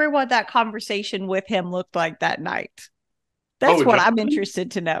me through what that conversation with him looked like that night. That's what I'm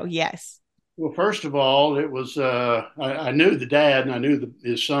interested to know. Yes. Well, first of all, it was I knew the dad and I knew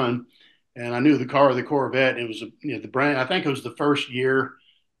his son, and I knew the car, the Corvette. It was the brand. I think it was the first year.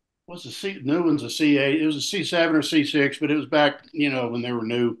 What's the new one's a C8? It was a C7 or C6, but it was back when they were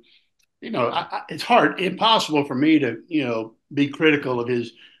new. It's impossible for me to be critical of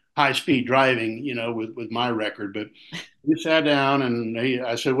his high speed driving. With my record, but we sat down and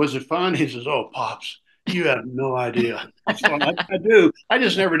I said, "Was it fun?" He says, "Oh, pops, you have no idea." I do. I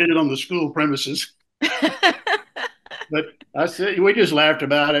just never did it on the school premises. But I said, we just laughed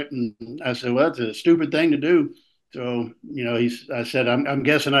about it, and I said, "Well, that's a stupid thing to do." So, I said, I'm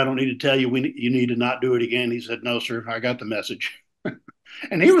guessing I don't need to tell you you need to not do it again. He said, "No, sir, I got the message."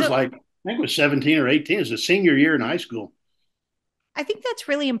 And he was So like, I think it was 17 or 18. It was a senior year in high school. I think that's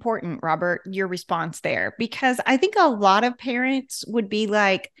really important, Robert, your response there, because I think a lot of parents would be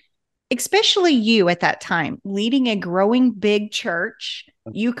like, especially you at that time, leading a growing big church.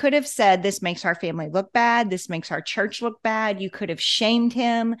 You could have said, this makes our family look bad. This makes our church look bad. You could have shamed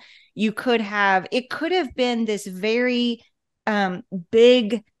him. It could have been this very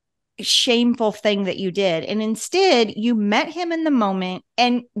big, shameful thing that you did. And instead, you met him in the moment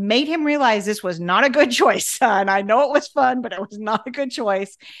and made him realize this was not a good choice, son. I know it was fun, but it was not a good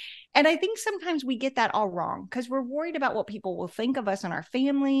choice. And I think sometimes we get that all wrong because we're worried about what people will think of us and our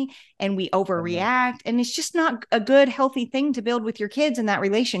family, and we overreact. And it's just not a good, healthy thing to build with your kids in that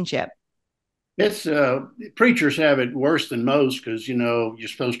relationship. It's preachers have it worse than most because you're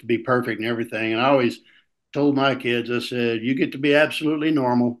supposed to be perfect and everything. And I always told my kids, I said, you get to be absolutely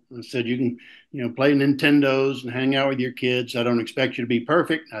normal. I said, you can, play Nintendos and hang out with your kids. I don't expect you to be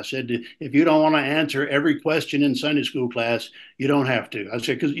perfect. I said, if you don't want to answer every question in Sunday school class, you don't have to. I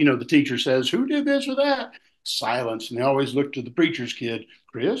said, because, the teacher says, who did this or that? Silence. And they always look to the preacher's kid,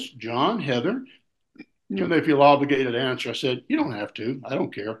 Chris, John, Heather. They feel obligated to answer. I said, you don't have to. I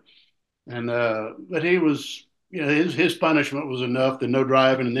don't care. And, but he was, his punishment was enough, the no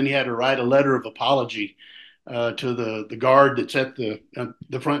driving. And then he had to write a letter of apology to the guard that's at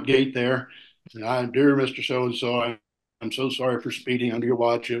the front gate there. And dear Mr. So and so, I'm so sorry for speeding under your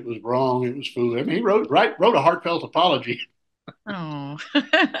watch. It was wrong. It was foolish. I mean, he wrote a heartfelt apology. Oh.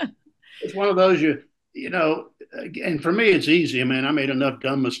 It's one of those you know. and for me, it's easy. I mean, I made enough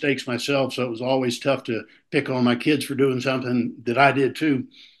dumb mistakes myself, so it was always tough to pick on my kids for doing something that I did too.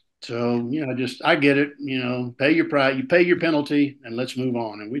 So, just I get it. Pay your price, you pay your penalty, and let's move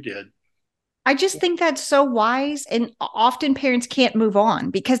on. And we did. I just think that's so wise. And often parents can't move on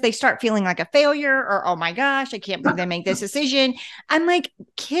because they start feeling like a failure or, oh my gosh, I can't believe they make this decision. I'm like,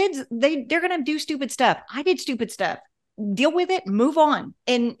 kids, they're gonna do stupid stuff. I did stupid stuff. Deal with it, move on,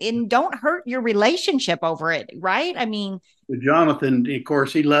 and don't hurt your relationship over it, right? I mean, Jonathan, of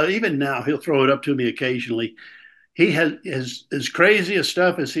course, he loves, even now, he'll throw it up to me occasionally. He has as crazy as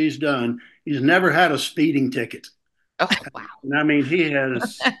stuff as he's done. He's never had a speeding ticket. Oh, wow. And I mean,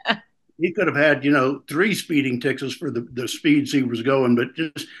 he could have had, three speeding tickets for the speeds he was going, but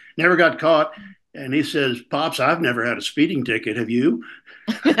just never got caught. And he says, Pops, I've never had a speeding ticket. Have you?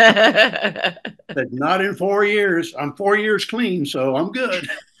 But not in 4 years. I'm 4 years clean, so I'm good.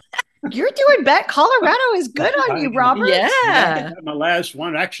 you're doing bad. Colorado is good on you, Robert. Yeah. My last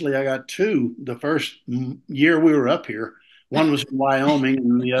one, actually, I got two the first year we were up here. One was in Wyoming,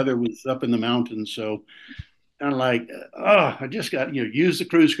 and the other was up in the mountains. So kind of like, oh, I just got, use the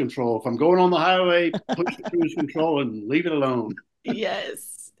cruise control. If I'm going on the highway, push the cruise control and leave it alone.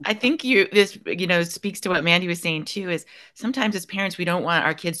 Yes. I think this speaks to what Mandy was saying too, is sometimes as parents, we don't want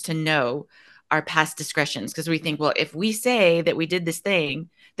our kids to know our past discretions because we think, well, if we say that we did this thing,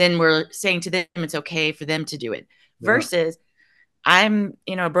 then we're saying to them it's okay for them to do it. Yeah. Versus I'm,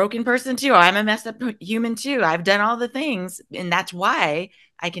 a broken person too. I'm a messed up human too. I've done all the things, and that's why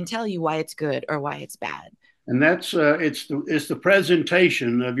I can tell you why it's good or why it's bad. And that's it's the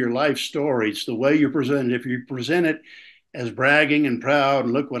presentation of your life story. It's the way you present it. If you present it as bragging and proud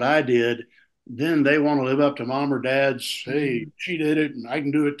and look what I did, then they want to live up to mom or dad's, hey, she did it and I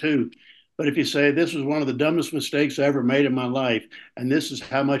can do it too. But if you say this was one of the dumbest mistakes I ever made in my life, and this is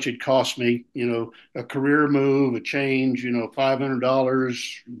how much it cost me, a career move, a change,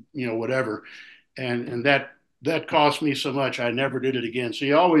 $500, whatever, and that cost me so much, I never did it again. So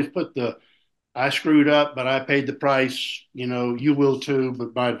you always put I screwed up, but I paid the price. You will too.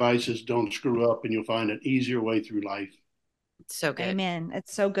 But my advice is don't screw up, and you'll find an easier way through life. So good. Amen.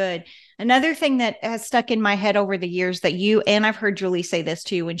 It's so good. Another thing that has stuck in my head over the years that you, and I've heard Julie say this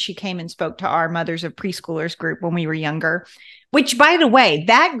too, when she came and spoke to our Mothers of Preschoolers group when we were younger, which by the way,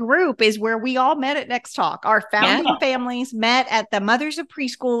 that group is where we all met at nextTalk. Our founding families met at the Mothers of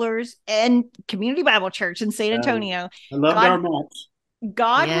Preschoolers and Community Bible Church in San Antonio. I loved our moms.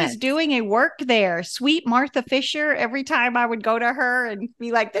 God was doing a work there. Sweet Martha Fisher. Every time I would go to her and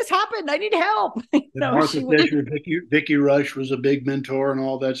be like, "This happened. I need help." Martha Fisher, Vicky Rush was a big mentor and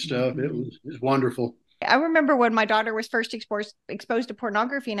all that stuff. Mm-hmm. It was wonderful. I remember when my daughter was first exposed to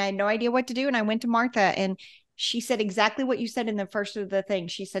pornography, and I had no idea what to do. And I went to Martha, and she said exactly what you said in the first of the thing.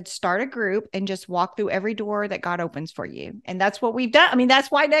 She said, start a group and just walk through every door that God opens for you. And that's what we've done. I mean, that's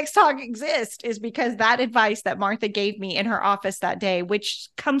why nextTalk exists, is because that advice that Martha gave me in her office that day, which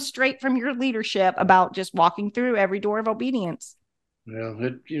comes straight from your leadership about just walking through every door of obedience.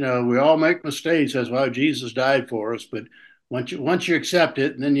 Well, we all make mistakes. That's why Jesus died for us. But once you accept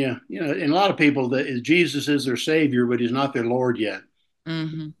it, and then and a lot of people, Jesus is their Savior, but He's not their Lord yet.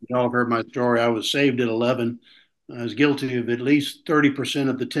 Mm-hmm. You all have heard my story. I was saved at 11. I was guilty of at least 30%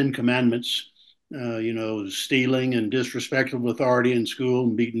 of the 10 commandments, stealing and disrespectful authority in school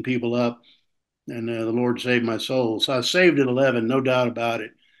and beating people up. And the Lord saved my soul. So I was saved at 11, no doubt about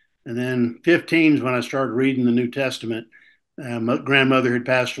it. And then 15 is when I started reading the New Testament. My grandmother had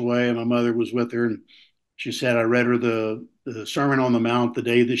passed away, and my mother was with her. And she said, I read her the Sermon on the Mount the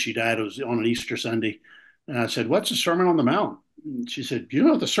day that she died. It was on an Easter Sunday. And I said, what's the Sermon on the Mount? And she said, you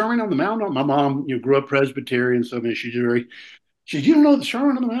know the Sermon on the Mount? My mom, grew up Presbyterian, so she said, you don't know the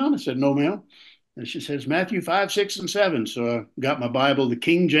Sermon on the Mount? I said, no, ma'am. And she says, Matthew 5, 6, and 7. So I got my Bible, the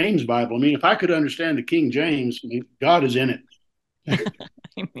King James Bible. I mean, if I could understand the King James, God is in it.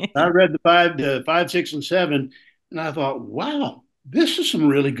 I read the 5, 6, and 7, and I thought, wow, this is some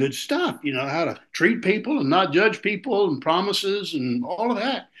really good stuff. How to treat people and not judge people and promises and all of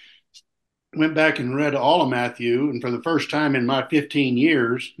that. Went back and read all of Matthew, and for the first time in my 15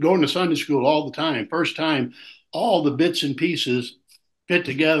 years, going to Sunday school all the time, first time all the bits and pieces fit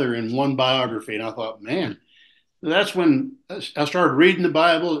together in one biography. And I thought, man, that's when I started reading the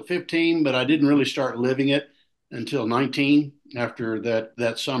Bible at 15, but I didn't really start living it until 19 after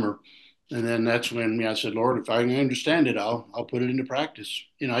that summer. And then that's when I said, Lord, if I can understand it, I'll put it into practice.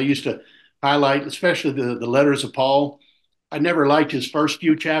 I used to highlight, especially the letters of Paul. I never liked his first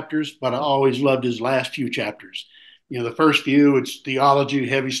few chapters, but I always loved his last few chapters. The first few, it's theology,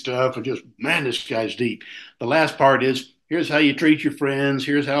 heavy stuff, and just, man, this guy's deep. The last part is here's how you treat your friends.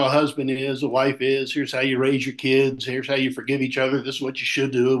 Here's how a husband is, a wife is. Here's how you raise your kids. Here's how you forgive each other. This is what you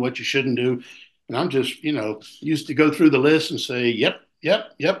should do, what you shouldn't do. And I'm just, used to go through the list and say, yep,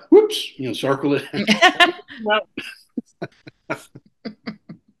 yep, yep, whoops, circle it.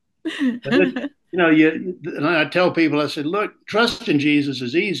 And I tell people, I said, look, trust in Jesus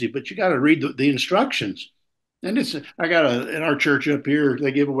is easy, but you got to read the instructions. And I got in our church up here,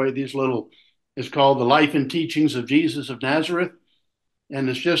 they give away these it's called The Life and Teachings of Jesus of Nazareth. And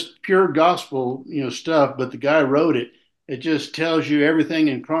it's just pure gospel, stuff. But the guy wrote it. It just tells you everything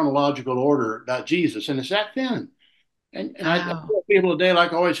in chronological order about Jesus. And it's that thin. And I tell people today,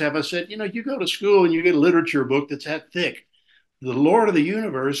 like I always have, I said, you go to school and you get a literature book that's that thick. The Lord of the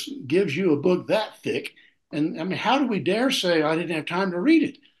universe gives you a book that thick. And I mean, how do we dare say I didn't have time to read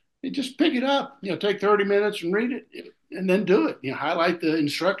it? You just pick it up, take 30 minutes and read it and then do it. Highlight the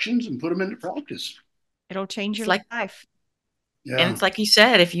instructions and put them into practice. It'll change your life. Yeah. And it's like you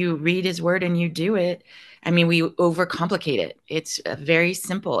said, if you read his word and you do it, I mean, we overcomplicate it. It's very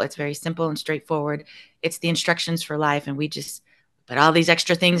simple. It's very simple and straightforward. It's the instructions for life. And we just put all these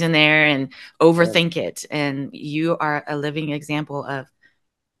extra things in there and overthink it. And you are a living example of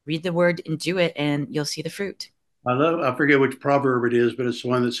read the word and do it, and you'll see the fruit. I forget which proverb it is, but it's the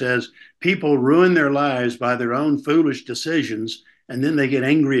one that says, people ruin their lives by their own foolish decisions, and then they get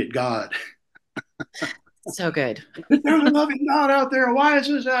angry at God. So good. There's a loving God out there. Why is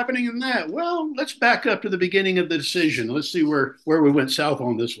this happening in that? Well, let's back up to the beginning of the decision. Let's see where we went south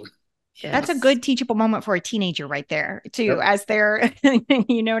on this one. Yes. That's a good teachable moment for a teenager right there, too, yep. As they're,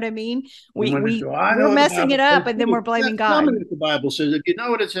 you know what I mean? We're messing it up, and then we're blaming God. Tell me what the Bible says. If you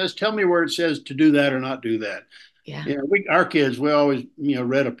know what it says, tell me where it says to do that or not do that. Yeah. Our kids, we always,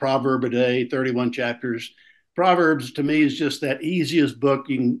 read a proverb a day, 31 chapters. Proverbs to me is just that easiest book.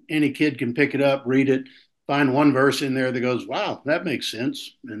 Any kid can pick it up, read it, find one verse in there that goes, wow, that makes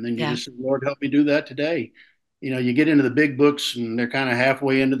sense. And then you just say, Lord, help me do that today. You get into the big books and they're kind of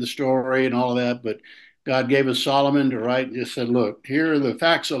halfway into the story and all of that. But God gave us Solomon to write and just said, look, here are the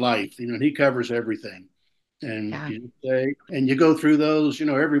facts of life. And he covers everything. And you go through those,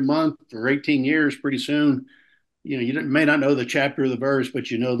 every month for 18 years, pretty soon, you may not know the chapter or the verse, but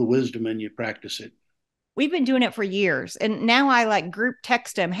you know the wisdom and you practice it. We've been doing it for years. And now I group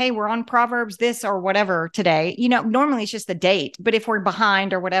text them, hey, we're on Proverbs this or whatever today. Normally it's just the date, but if we're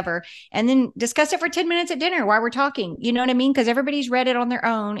behind or whatever, and then discuss it for 10 minutes at dinner while we're talking, you know what I mean? Because everybody's read it on their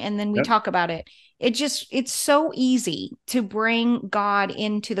own and then we talk about it. It's so easy to bring God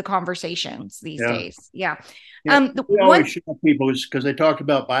into the conversations these days. Yeah. We always show people because they talked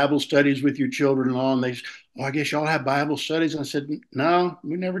about Bible studies with your children and all, and they said, I guess y'all have Bible studies. And I said, no,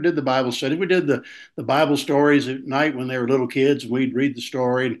 we never did the Bible study. We did the Bible stories at night when they were little kids, and we'd read the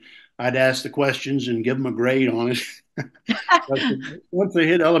story, and I'd ask the questions and give them a grade on it. Once they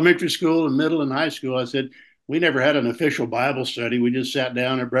hit elementary school and middle and high school, I said, we never had an official Bible study. We just sat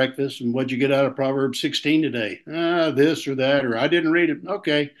down at breakfast, and what'd you get out of Proverbs 16 today? This or that, or I didn't read it.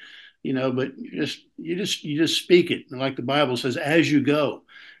 Okay. But you just speak it. And like the Bible says, as you go.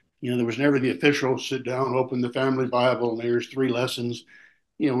 There was never the official sit down, open the family Bible, and there's 3 lessons.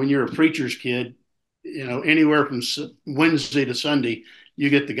 When you're a preacher's kid, anywhere from Wednesday to Sunday,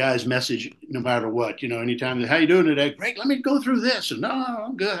 you get the guy's message no matter what. Anytime, how you doing today? Great, let me go through this. And no,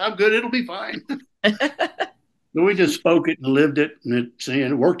 I'm good. It'll be fine. But we just spoke it and lived it, and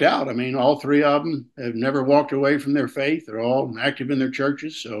it worked out. I mean, all 3 of them have never walked away from their faith. They're all active in their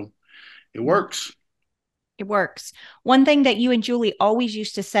churches, so it works. It works. One thing that you and Julie always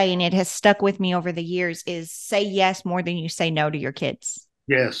used to say, and it has stuck with me over the years, is say yes more than you say no to your kids.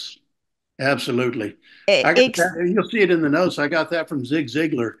 Yes, absolutely. You'll see it in the notes. I got that from Zig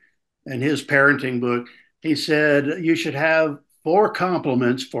Ziglar and his parenting book. He said, you should have 4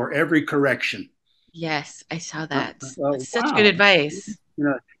 compliments for every correction. Yes, I saw that. That's such good advice.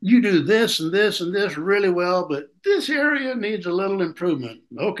 You do this and this and this really well, but this area needs a little improvement.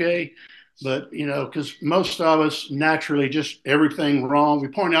 Okay. But, because most of us naturally just everything wrong. We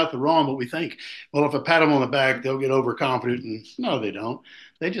point out the wrong, but we think, well, if I pat them on the back, they'll get overconfident. And no, they don't.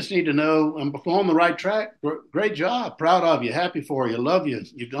 They just need to know I'm on the right track. Great job. Proud of you. Happy for you. Love you.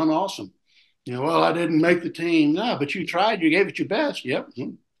 You've done awesome. Well, I didn't make the team. No, but you tried. You gave it your best. Yep.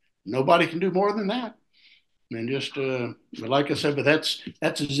 Nobody can do more than that. And just, like I said, but that's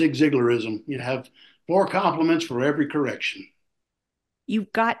a Zig Ziglarism. You have 4 compliments for every correction.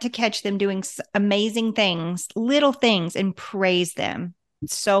 You've got to catch them doing amazing things, little things, and praise them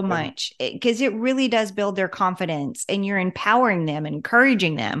so much because it really does build their confidence and you're empowering them,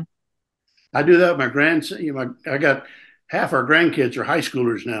 encouraging them. I do that with my grandson. I got half our grandkids are high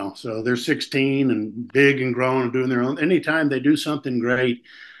schoolers now. So they're 16 and big and grown and doing their own. Anytime they do something great,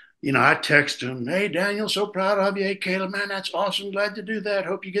 I text them, "Hey, Daniel, so proud of you. Hey, Caleb, man, that's awesome. Glad to do that.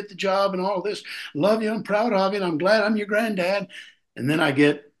 Hope you get the job and all this. Love you. I'm proud of you. And I'm glad I'm your granddad." And then I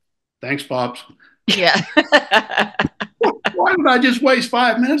get, "Thanks, Pops." Yeah. Why would I just waste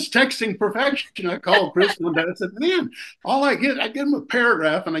 5 minutes texting perfection? I called Chris one day. I said, "Man, I get him a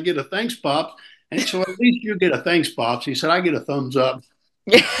paragraph and I get a thanks, Pops." And so at least you get a thanks, Pops. He said, "I get a thumbs up."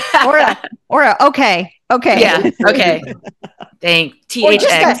 or a okay. Yeah. Okay. Thank Or just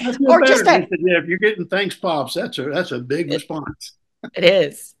THX. Said, "Yeah, if you're getting thanks, Pops, that's a big response." It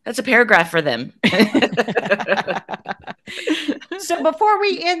is. That's a paragraph for them. So before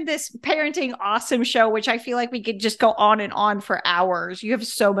we end this parenting awesome show, which I feel like we could just go on and on for hours, you have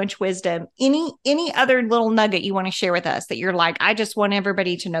so much wisdom. Any other little nugget you want to share with us that you're like, I just want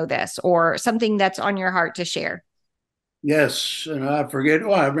everybody to know this, or something that's on your heart to share? Yes, and I forget.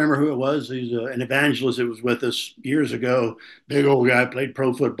 Oh, I remember who it was. He's an evangelist that was with us years ago. Big old guy, played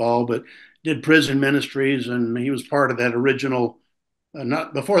pro football, but did prison ministries, and he was part of that original.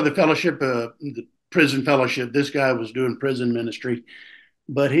 Not before the fellowship, the prison fellowship. This guy was doing prison ministry,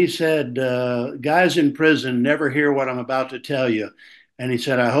 but he said, "Guys in prison never hear what I'm about to tell you." And he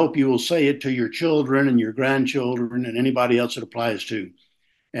said, "I hope you will say it to your children and your grandchildren and anybody else it applies to."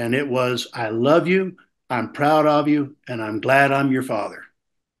 And it was, "I love you, I'm proud of you, and I'm glad I'm your father."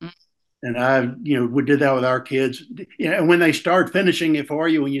 And we did that with our kids. And when they start finishing it for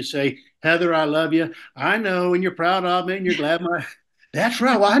you, when you say, "Heather, I love you," "I know, and you're proud of me, and you're glad my," that's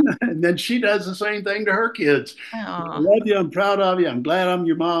right. Well, I know. And then she does the same thing to her kids. "I love you, I'm proud of you, I'm glad I'm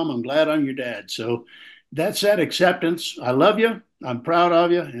your mom, I'm glad I'm your dad." So that's that acceptance. I love you, I'm proud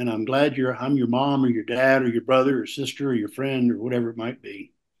of you, and I'm glad I'm your mom or your dad or your brother or sister or your friend or whatever it might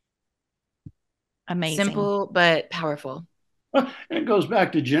be. Amazing. Simple but powerful. And it goes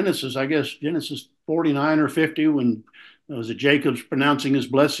back to Genesis, I guess, Genesis 49 or 50, when was it Jacob's pronouncing his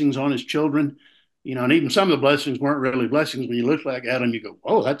blessings on his children. And even some of the blessings weren't really blessings. When you look like at them, you go,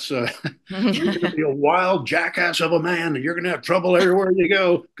 "Oh, that's you're going to be a wild jackass of a man, and you're going to have trouble everywhere you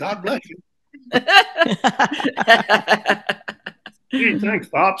go. God bless you." Hey, thanks,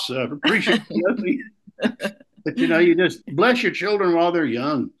 Pops. Appreciate it. But you just bless your children while they're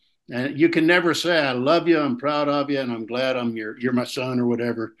young. And you can never say, "I love you, I'm proud of you, and I'm glad you're my son," or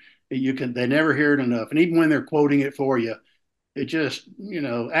whatever. They never hear it enough. And even when they're quoting it for you, it just,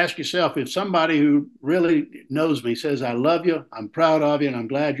 ask yourself, if somebody who really knows me says, "I love you, I'm proud of you, and I'm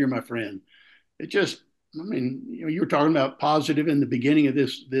glad you're my friend," it just, you were talking about positive in the beginning of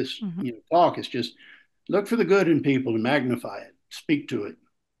this talk. It's just look for the good in people and magnify it, speak to it.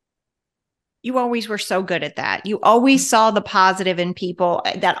 You always were so good at that. You always saw the positive in people.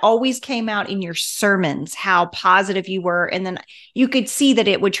 That always came out in your sermons, how positive you were. And then you could see that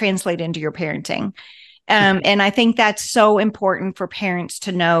it would translate into your parenting. And I think that's so important for parents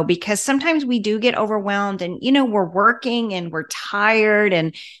to know, because sometimes we do get overwhelmed and, we're working and we're tired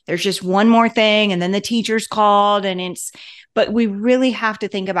and there's just one more thing. And then the teacher's called but we really have to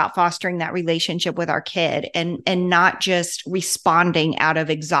think about fostering that relationship with our kid and not just responding out of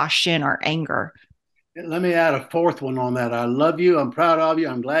exhaustion or anger. Let me add a fourth one on that. I love you, I'm proud of you,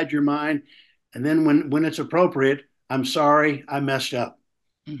 I'm glad you're mine. And then when it's appropriate, "I'm sorry, I messed up."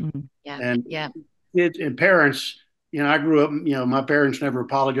 Mm-hmm. Yeah. And yeah. Kids and parents, I grew up, my parents never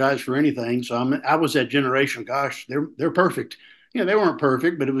apologized for anything. So I was that generation. Gosh, they're perfect. They weren't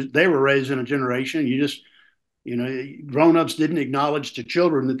perfect, but they were raised in a generation. Grown-ups didn't acknowledge to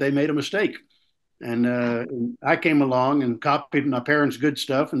children that they made a mistake. And I came along and copied my parents' good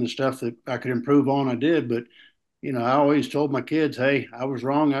stuff, and the stuff that I could improve on, I did. But, I always told my kids, "Hey, I was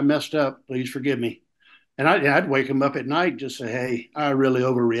wrong. I messed up. Please forgive me." And I'd wake them up at night, just say, "Hey, I really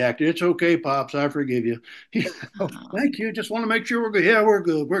overreacted. It's okay, Pops. I forgive you." "Oh, thank you. Just want to make sure we're good." "Yeah, we're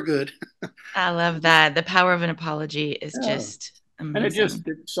good. We're good." I love that. The power of an apology is just amazing. And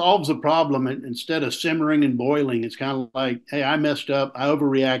it solves the problem. Instead of simmering and boiling, it's kind of like, "Hey, I messed up. I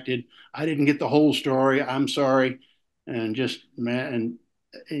overreacted. I didn't get the whole story. I'm sorry." And just, man,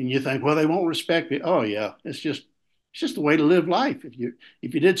 and you think, "Well, they won't respect me." Oh yeah, it's just the way to live life. If you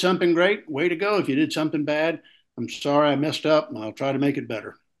did something great, way to go. If you did something bad, "I'm sorry, I messed up, and I'll try to make it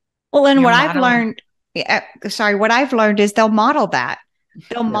better." Well, and what I've learned is they'll model that.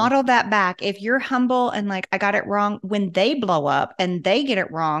 They'll model that back. If you're humble and like, "I got it wrong," when they blow up and they get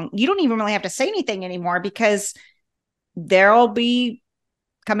it wrong, you don't even really have to say anything anymore, because they'll be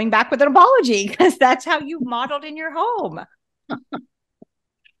coming back with an apology, because that's how you modeled in your home.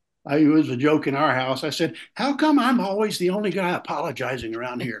 It was a joke in our house. I said, "How come I'm always the only guy apologizing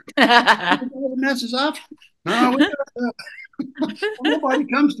around here?" Messes up. No, nobody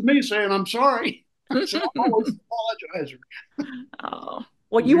comes to me saying I'm sorry. So I'm always the apologizer. Oh.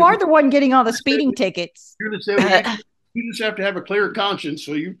 Well, you are the one getting all the speeding tickets. You're gonna say, well, you just have to have a clear conscience,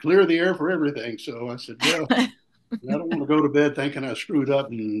 so you clear the air for everything. So I said, well, I don't want to go to bed thinking I screwed up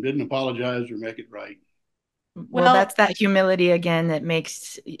and didn't apologize or make it right. Well, that's that humility again that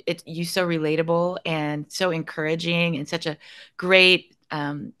makes you so relatable and so encouraging and such a great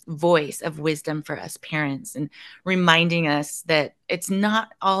voice of wisdom for us parents, and reminding us that it's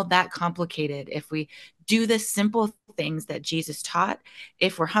not all that complicated if we do the simple things that Jesus taught.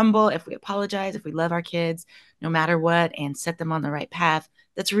 If we're humble, if we apologize, if we love our kids, no matter what, and set them on the right path,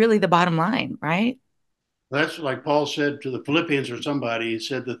 that's really the bottom line, right? That's like Paul said to the Philippians or somebody. He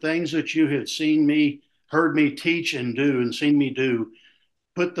said, the things that you have seen me, heard me teach and do, and seen me do,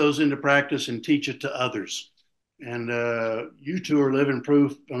 put those into practice and teach it to others. And you two are living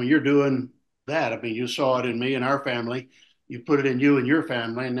proof. I mean, you're doing that. I mean, you saw it in me and our family. You put it in you and your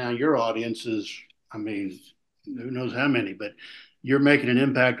family, and now your audience is, I mean, who knows how many, but you're making an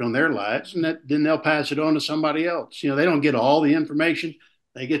impact on their lives, and then they'll pass it on to somebody else. They don't get all the information.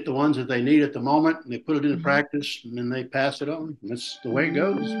 They get the ones that they need at the moment, and they put it into practice, and then they pass it on. That's the way it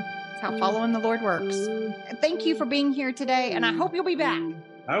goes. That's how following the Lord works. And thank you for being here today, and I hope you'll be back.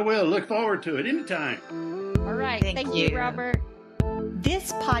 I will. Look forward to it anytime. All right. Thank you, Robert.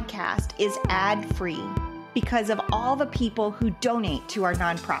 This podcast is ad-free because of all the people who donate to our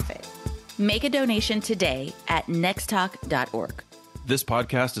nonprofit. Make a donation today at nexttalk.org. This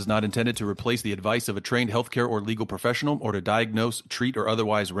podcast is not intended to replace the advice of a trained healthcare or legal professional or to diagnose, treat, or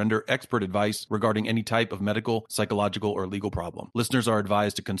otherwise render expert advice regarding any type of medical, psychological, or legal problem. Listeners are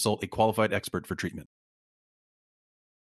advised to consult a qualified expert for treatment.